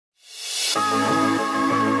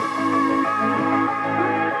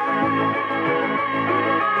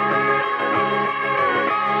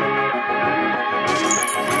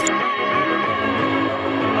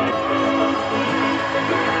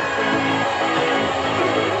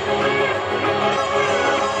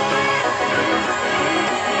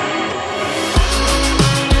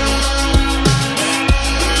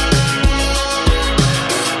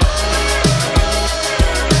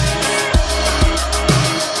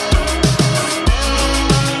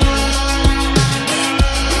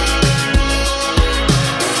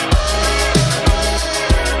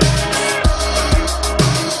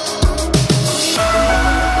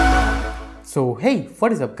So hey,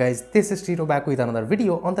 what is up guys, this is Tito back with another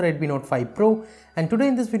video on the Redmi Note 5 Pro, and today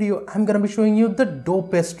in this video I'm gonna be showing you the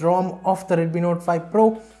dopest ROM of the Redmi Note 5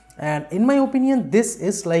 Pro. And in my opinion this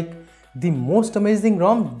is like the most amazing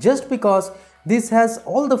ROM just because this has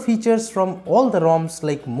all the features from all the ROMs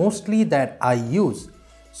like mostly that I use.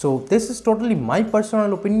 So this is totally my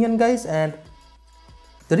personal opinion guys, and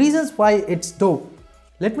the reasons why it's dope,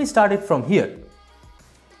 let me start it from here.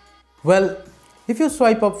 Well, if you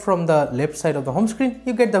swipe up from the left side of the home screen,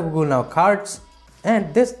 you get the Google Now cards,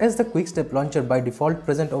 and this is the quick step launcher by default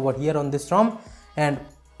present over here on this ROM. And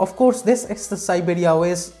of course this is the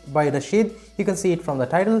SyberiaOS by Rashed, you can see it from the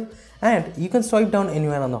title, and you can swipe down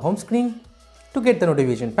anywhere on the home screen to get the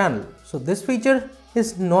notification panel. So this feature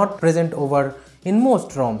is not present over in most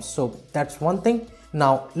ROMs, so that's one thing.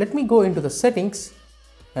 Now let me go into the settings,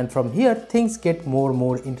 and from here things get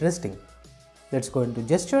more interesting. Let's go into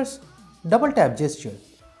gestures. Double tap gesture.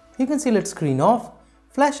 You can see let's screen off,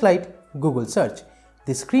 flashlight, Google search.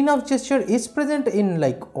 The screen off gesture is present in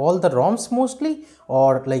like all the ROMs mostly,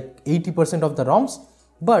 or like 80% of the ROMs,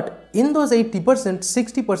 but in those 80%,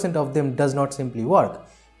 60% of them does not simply work.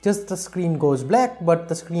 Just the screen goes black, but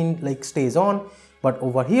the screen like stays on, but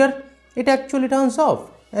over here it actually turns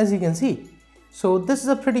off, as you can see. So this is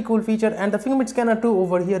a pretty cool feature, and the fingerprint scanner too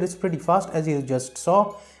over here is pretty fast, as you just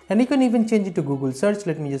saw. And you can even change it to Google search.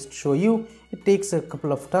 Let me just show you. It takes a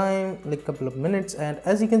couple of minutes, and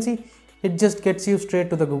as you can see it just gets you straight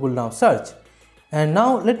to the Google Now search. And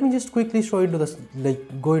now let me just quickly show you to the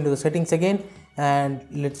go into the settings again, and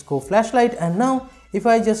let's go flashlight. And now if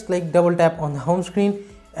I just double tap on the home screen,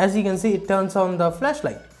 as you can see it turns on the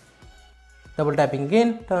flashlight. Double tapping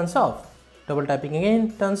again turns off, double tapping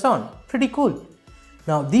again turns on. Pretty cool.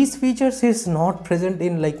 Now these features is not present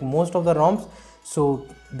in like most of the ROMs, so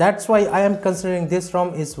that's why I am considering this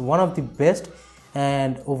ROM is one of the best.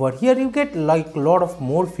 And over here you get like a lot of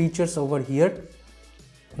more features over here,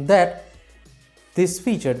 that this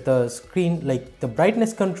feature, the screen like the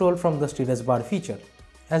brightness control from the status bar feature,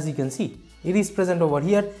 as you can see it is present over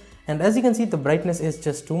here. And as you can see the brightness is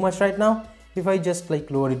just too much right now. If I just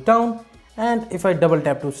lower it down, and if I double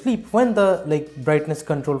tap to sleep when the brightness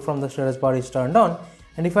control from the status bar is turned on,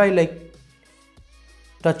 and if I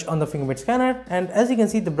touch on the fingerprint scanner, and as you can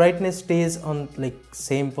see the brightness stays on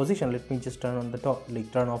same position. Let me just turn on the top,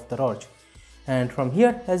 turn off the torch. And from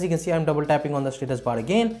here, as you can see, I'm double tapping on the status bar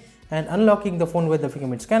again and unlocking the phone with the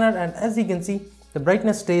fingerprint scanner, and as you can see the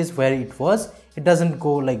brightness stays where it was. It doesn't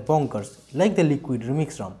go bonkers like the Liquid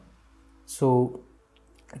Remix ROM. So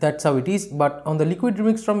that's how it is. But on the Liquid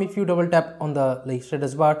Remix ROM, if you double tap on the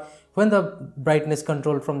status bar, when the brightness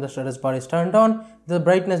control from the status bar is turned on, the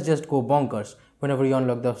brightness just go bonkers whenever you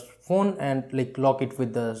unlock the phone and lock it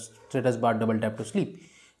with the status bar, double tap to sleep.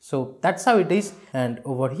 So that's how it is. And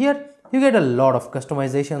over here you get a lot of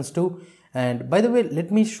customizations too. And by the way, let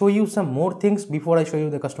me show you some more things before I show you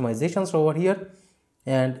the customizations over here.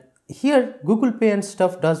 And here Google Pay and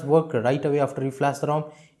stuff does work right away after you flash the ROM.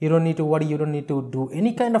 You don't need to worry, you don't need to do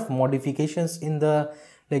any kind of modifications in the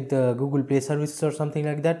the Google Play services or something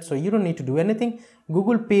like that. So you don't need to do anything.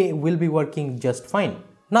 Google Pay will be working just fine.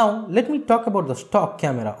 Now let me talk about the stock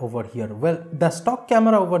camera over here. Well, the stock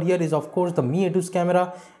camera over here is of course the Mi A2's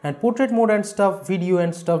camera, and portrait mode and stuff, video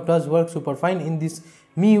and stuff does work super fine in this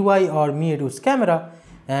MIUI or Mi A2's camera.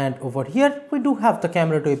 And over here we do have the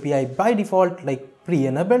camera to API by default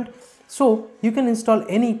pre-enabled, so you can install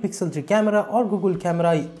any Pixel 3 camera or Google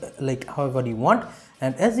camera however you want.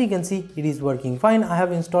 And as you can see it is working fine. I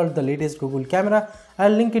have installed the latest Google camera.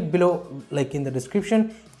 I'll link it below in the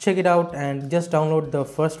description. Check it out and just download the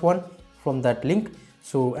first one from that link.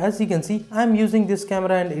 So as you can see I'm using this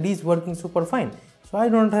camera and it is working super fine. So I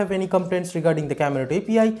don't have any complaints regarding the camera to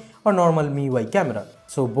API or normal MIUI camera.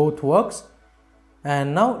 So both works.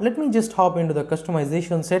 And now let me just hop into the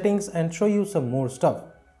customization settings and show you some more stuff.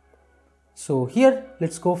 So here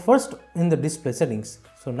let's go first in the display settings.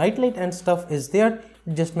 So night light and stuff is there.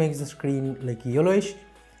 It just makes the screen yellowish.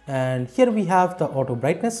 And here we have the auto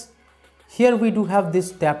brightness. Here we do have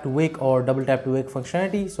this tap to wake or double tap to wake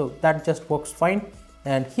functionality, so that just works fine.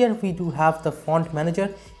 And here we do have the font manager.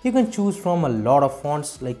 You can choose from a lot of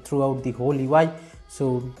fonts like throughout the whole UI.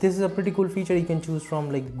 So this is a pretty cool feature. You can choose from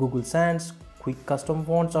like Google Sans, quick custom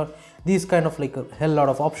fonts, or these kind of like a hell lot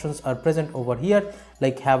of options are present over here,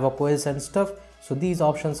 like SyberiaOS and stuff. So these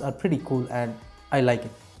options are pretty cool and I like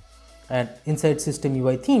it. And inside system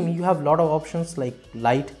UI theme, you have a lot of options like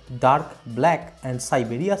light, dark, black and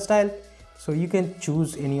Siberia style. So you can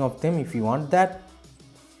choose any of them if you want that.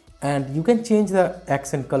 And you can change the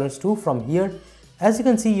accent colors too from here. As you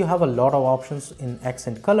can see, you have a lot of options in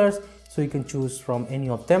accent colors, so you can choose from any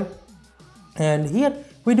of them. And here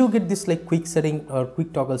we do get this like quick setting or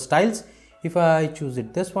quick toggle styles. If I choose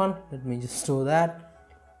it this one, let me just do that.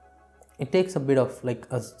 It takes a bit of like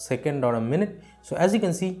a second or a minute. So as you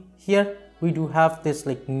can see here, we do have this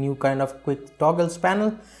like new kind of quick toggles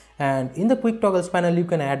panel, and in the quick toggles panel you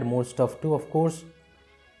can add more stuff too. Of course,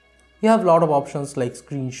 you have a lot of options like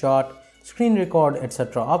screenshot, screen record,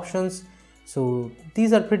 etc. options. So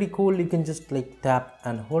these are pretty cool. You can just like tap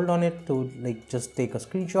and hold on it to like just take a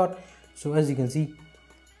screenshot. So as you can see,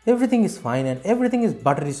 everything is fine and everything is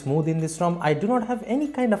buttery smooth in this ROM. I do not have any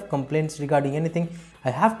kind of complaints regarding anything. I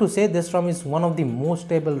have to say this ROM is one of the most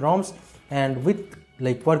stable ROMs, and with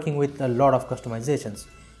like working with a lot of customizations.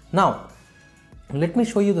 Now let me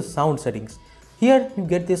show you the sound settings. Here you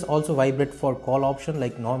get this also vibrate for call option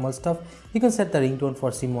like normal stuff. You can set the ringtone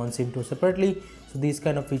for SIM 1, SIM 2 separately. So these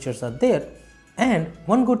kind of features are there. And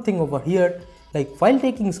one good thing over here, like while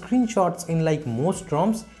taking screenshots in like most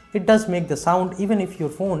ROMs, it does make the sound even if your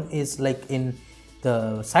phone is like in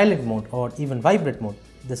the silent mode or even vibrate mode.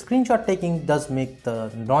 The screenshot taking does make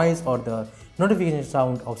the noise or the notification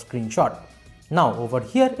sound of screenshot. Now over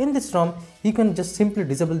here in this ROM, you can just simply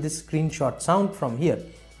disable this screenshot sound from here.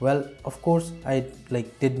 Well, of course, I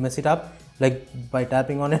like did mess it up like by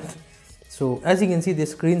tapping on it. So as you can see, the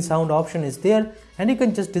screen sound option is there and you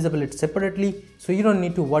can just disable it separately. So you don't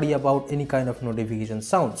need to worry about any kind of notification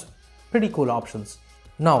sounds. Pretty cool options.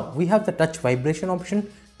 Now we have the touch vibration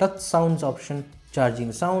option, touch sounds option,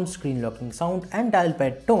 charging sound, screen locking sound and dial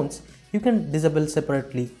pad tones. You can disable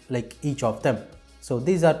separately like each of them. So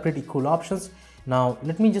these are pretty cool options. Now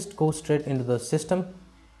let me just go straight into the system,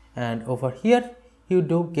 and over here you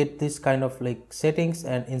do get this kind of like settings,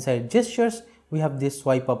 and inside gestures we have this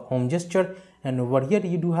swipe up home gesture, and over here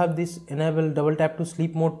you do have this enable double tap to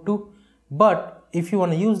sleep mode too. But if you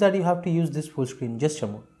want to use that, you have to use this full screen gesture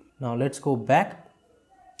mode. Now let's go back.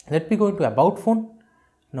 Let me go into about phone.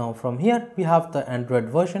 Now from here we have the Android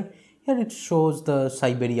version. Here it shows the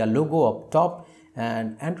Syberia logo up top,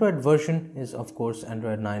 and Android version is of course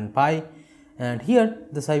Android 9 Pie. And here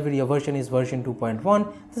the Syberia version is version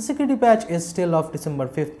 2.1. The security patch is still of December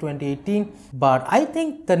 5th, 2018. But I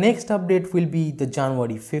think the next update will be the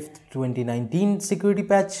January 5th, 2019 security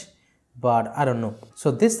patch. But I don't know.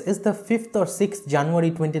 So this is the 5th or 6th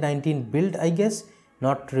January 2019 build, I guess.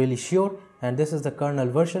 Not really sure. And this is the kernel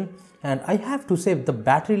version. And I have to say the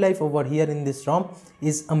battery life over here in this ROM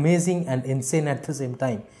is amazing and insane at the same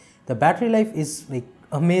time. The battery life is like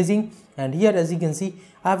amazing, and here as you can see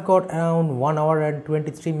I've got around 1 hour and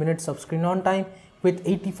 23 minutes of screen on time with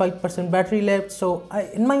 85% battery left. So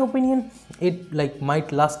in my opinion, it like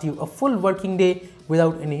might last you a full working day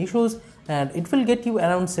without any issues, and it will get you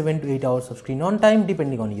around 7 to 8 hours of screen on time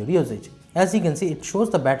depending on your usage. As you can see, it shows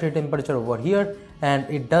the battery temperature over here, and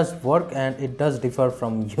it does work and it does differ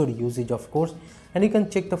from your usage of course. And you can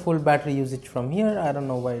check the full battery usage from here. I don't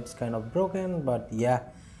know why it's kind of broken, but yeah.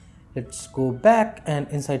 Let's go back, and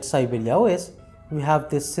inside SyberiaOS we have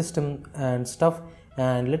this system and stuff,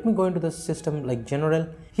 and let me go into the system like general.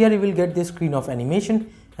 Here you will get this screen of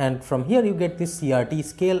animation, and from here you get this CRT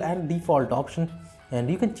scale and default option, and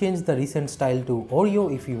you can change the recent style to Oreo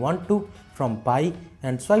if you want to from Pi,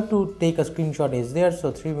 and swipe to take a screenshot is there, so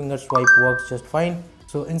 3-finger swipe works just fine.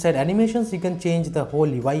 So inside animations you can change the whole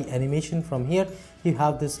UI animation. From here you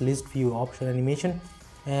have this list view option animation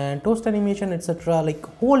and toast animation, etc. Like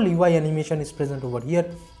whole UI animation is present over here,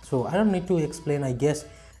 so I don't need to explain, I guess.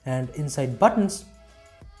 And inside buttons,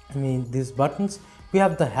 these buttons, we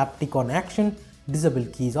have the haptic on action, disable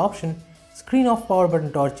keys option, screen off power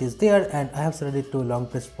button torch is there, and I have set it to long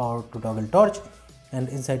press power to toggle torch. And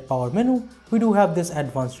inside power menu we do have this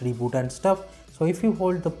advanced reboot and stuff. So if you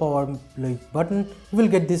hold the power button, you will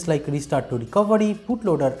get this like restart to recovery,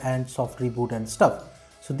 bootloader and soft reboot and stuff.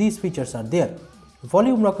 So these features are there.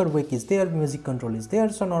 Volume rocker wake is there, music control is there,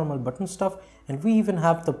 so normal button stuff. And we even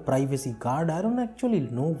have the privacy guard. I don't actually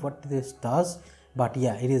know what this does, but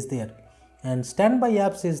yeah, it is there. And standby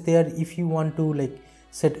apps is there if you want to like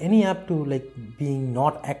set any app to like being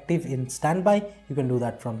not active in standby, you can do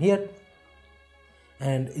that from here.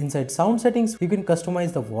 And inside sound settings, you can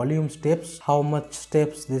customize the volume steps, how much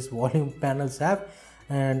steps this volume panels have.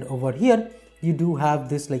 And over here you do have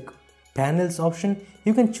this like panels option.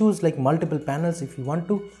 You can choose like multiple panels if you want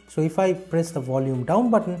to. So if I press the volume down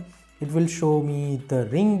button, it will show me the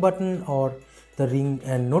ring button or the ring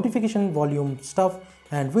and notification volume stuff,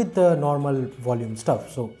 and with the normal volume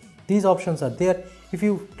stuff. So these options are there. If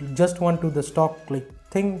you just want to the stock like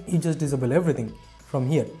thing, you just disable everything from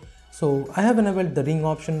here. So I have enabled the ring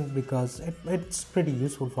option because it's pretty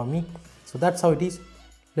useful for me. So that's how it is.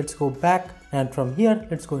 Let's go back, and from here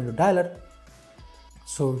let's go into dialer.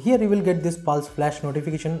 So here you will get this pulse flash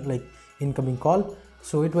notification like incoming call.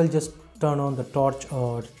 So it will just turn on the torch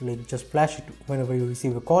or like just flash it whenever you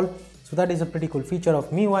receive a call. So that is a pretty cool feature of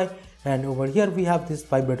MIUI. And over here we have this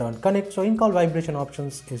vibrate on connect. So in call vibration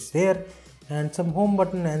options is there, and some home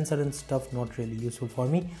button answer and stuff, not really useful for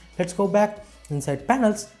me. Let's go back. Inside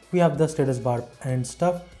panels we have the status bar and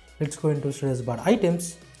stuff. Let's go into status bar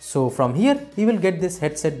items. So from here you will get this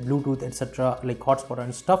headset, Bluetooth, etc. like hotspot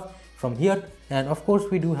and stuff from here. And of course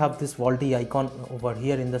we do have this VoLTE icon over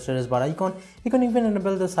here in the status bar icon. You can even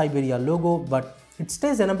enable the Syberia logo, but it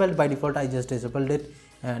stays enabled by default. I just disabled it.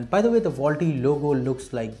 And by the way, the VoLTE logo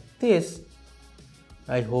looks like this.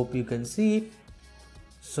 I hope you can see it.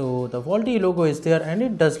 So the VoLTE logo is there and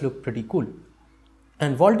it does look pretty cool.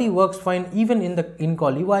 And VoLTE works fine even in the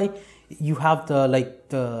in-call UI. You have the like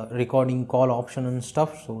the recording call option and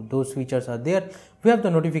stuff, so those features are there. We have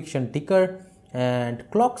the notification ticker, and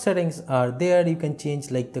clock settings are there. You can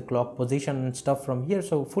change like the clock position and stuff from here.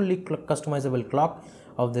 So fully customizable clock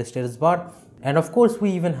of the status bar. And of course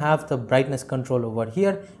we even have the brightness control over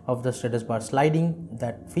here of the status bar sliding.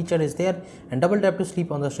 That feature is there. And double tap to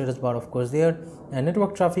sleep on the status bar, of course, there. And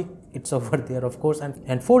network traffic, it's over there, of course. And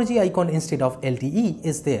 4G icon instead of LTE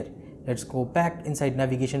is there. Let's go back. Inside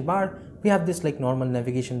navigation bar we have this like normal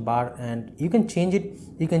navigation bar, and you can change it.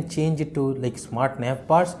 You can change it to like smart nav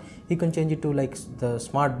bars. You can change it to like the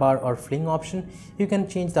smart bar or fling option. You can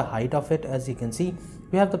change the height of it. As you can see,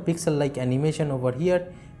 we have the pixel like animation over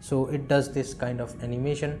here. So it does this kind of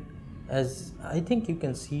animation, as I think you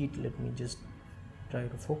can see it. Let me just try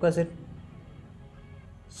to focus it.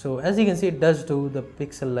 So as you can see, it does do the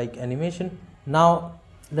pixel like animation. Now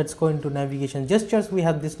let's go into navigation gestures. We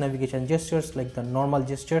have this navigation gestures like the normal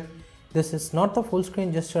gesture. This is not the full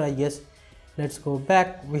screen gesture, I guess. Let's go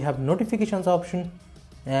back. We have notifications option,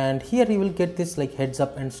 and here you will get this like heads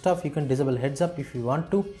up and stuff. You can disable heads up if you want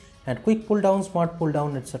to, and quick pull down, smart pull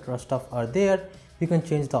down, etc. stuff are there. You can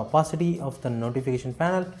change the opacity of the notification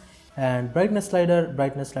panel, and brightness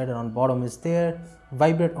slider on bottom is there.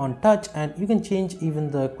 Vibrate on touch, and you can change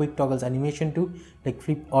even the quick toggles animation to like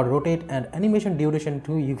flip or rotate, and animation duration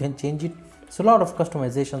too, you can change it. So a lot of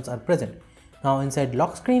customizations are present. Now inside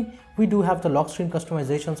lock screen we do have the lock screen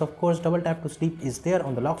customizations. Of course, double tap to sleep is there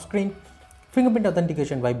on the lock screen. Fingerprint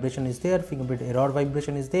authentication vibration is there. Fingerprint error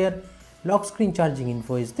vibration is there. Lock screen charging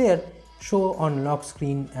info is there. Show on lock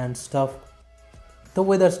screen and stuff. The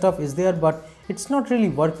weather stuff is there, but it's not really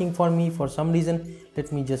working for me for some reason.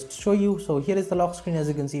 Let me just show you. So here is the lock screen. As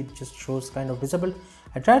you can see, it just shows kind of disabled.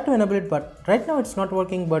 I tried to enable it, but right now it's not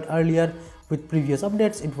working. But earlier with previous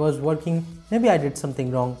updates it was working. Maybe I did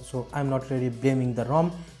something wrong, so I'm not really blaming the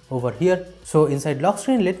ROM over here. So inside lock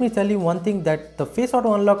screen, let me tell you one thing, that the face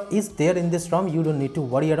auto unlock is there in this ROM. You don't need to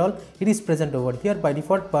worry at all. It is present over here by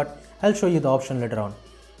default, but I'll show you the option later on.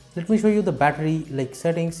 Let me show you the battery like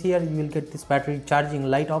settings. Here you will get this battery charging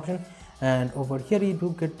light option, and over here you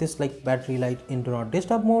do get this like battery light in do not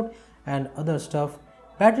disturb mode and other stuff.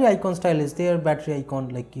 Battery icon style is there. Battery icon,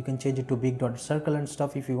 like you can change it to big dot circle and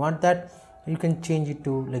stuff if you want that. You can change it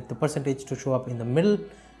to like the percentage to show up in the middle,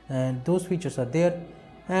 and those features are there.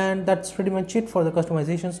 And that's pretty much it for the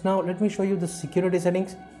customizations. Now let me show you the security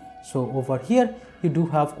settings. So over here you do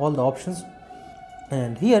have all the options,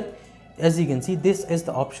 and here as you can see, this is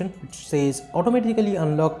the option which says automatically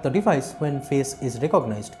unlock the device when face is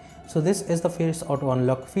recognized. So this is the face auto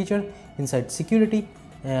unlock feature inside security,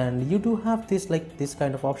 and you do have this like this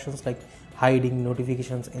kind of options like hiding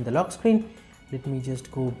notifications in the lock screen. Let me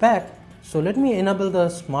just go back. So let me enable the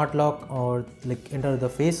smart lock or like enter the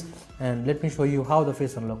face, and let me show you how the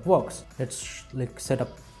face unlock works. Let's like set up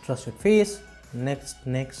trusted face.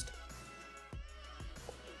 Next.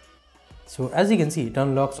 So as you can see, it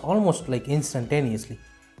unlocks almost like instantaneously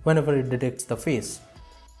whenever it detects the face.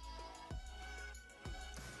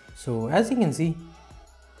 So as you can see,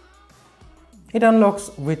 it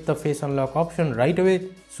unlocks with the face unlock option right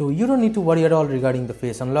away. So you don't need to worry at all regarding the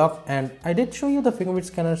face unlock. And I did show you the fingerprint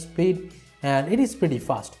scanner speed. and it is pretty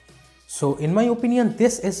fast. So in my opinion,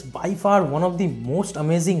 this is by far one of the most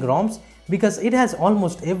amazing ROMs because it has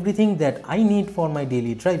almost everything that I need for my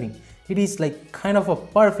daily driving. It is like kind of a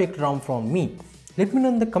perfect ROM from me. Let me know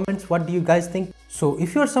in the comments what do you guys think. So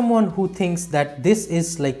if you're someone who thinks that this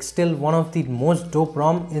is like still one of the most dope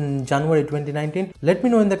ROM in January 2019, let me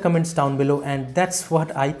know in the comments down below, and that's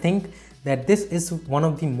what I think, that this is one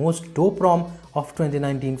of the most dope ROM of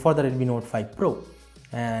 2019 for the Redmi Note 5 Pro.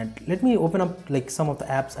 And let me open up like some of the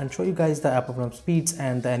apps and show you guys the app open up speeds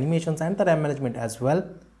and the animations and the RAM management as well.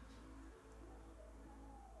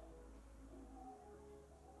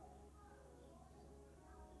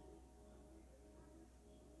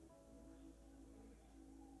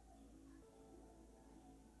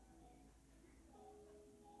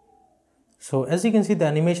 So as you can see, the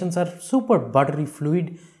animations are super buttery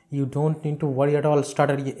fluid. You don't need to worry at all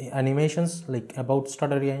stuttery animations, like about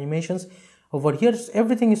stuttery animations. Over here,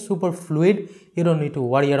 everything is super fluid. You don't need to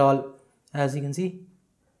worry at all, as you can see.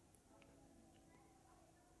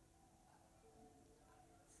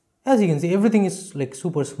 As you can see, everything is like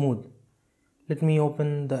super smooth. Let me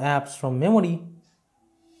open the apps from memory.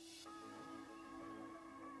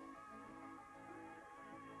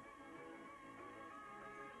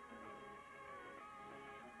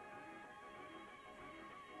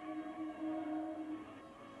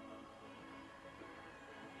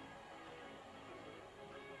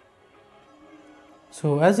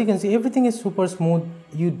 So as you can see, everything is super smooth.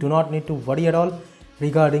 You do not need to worry at all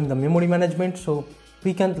regarding the memory management. So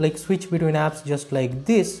we can like switch between apps just like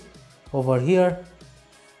this. Over here,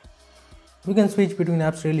 we can switch between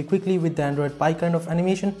apps really quickly with the Android Pie kind of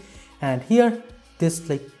animation. And here, this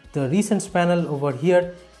like the recents panel over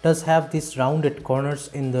here does have these rounded corners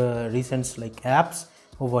in the recents like apps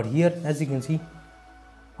over here. As you can see,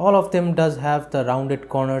 all of them does have the rounded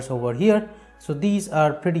corners over here. So these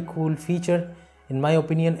are pretty cool feature. In my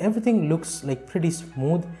opinion, everything looks like pretty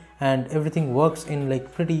smooth and everything works in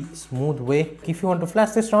like pretty smooth way. If you want to flash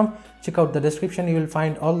this ROM, check out the description. You will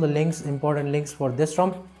find all the links, important links for this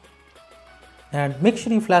ROM. And make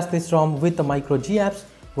sure you flash this ROM with the micro G apps,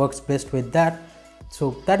 works best with that.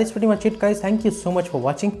 So that is pretty much it, guys. Thank you so much for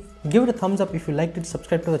watching. Give it a thumbs up if you liked it.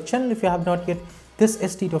 Subscribe to the channel if you have not yet. This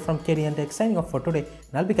is Tito from KDN Tech signing off for today,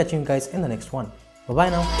 and I'll be catching you guys in the next one. Bye bye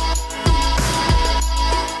now.